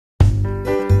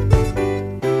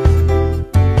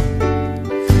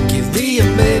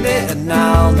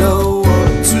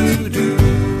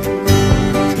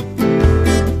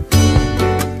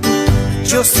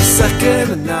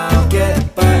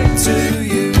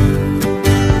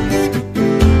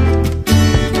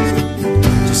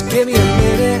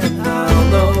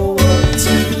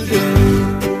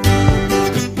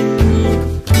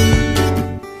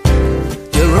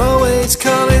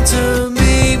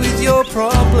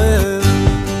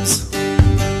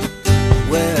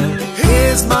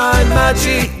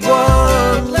magic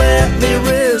wand, let me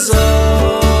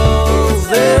resolve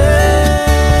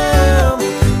them.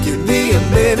 Give me a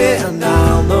minute and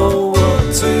I'll know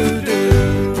what to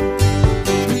do.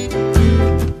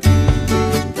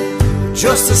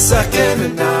 Just a second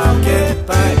and I'll get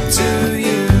back to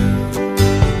you.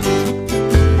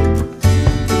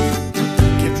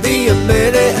 Give me a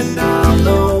minute and I'll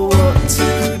know what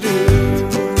to do.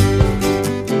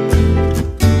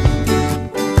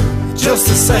 Just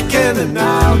a second and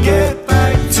I'll get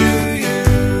back to you.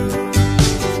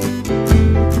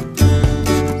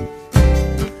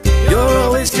 You're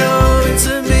always coming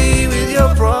to me with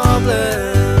your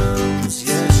problems.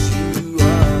 Yes, you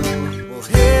are. Well,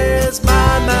 here's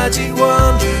my magic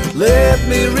wand, let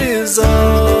me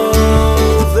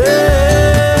resolve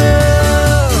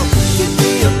them. Give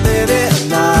me a minute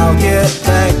and I'll get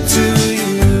back to you.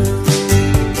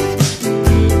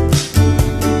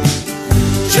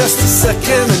 Just a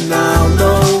second and I'll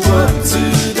know what to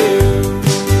do.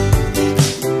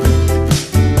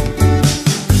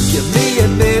 Give me a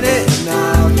minute and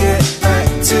I'll get back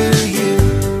to you.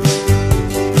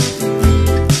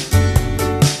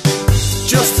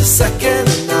 Just a second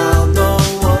and I'll know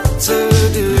what to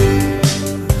do.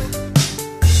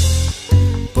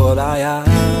 But I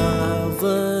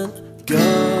haven't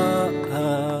got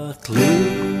a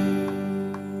clue.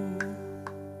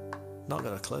 Not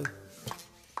got a clue.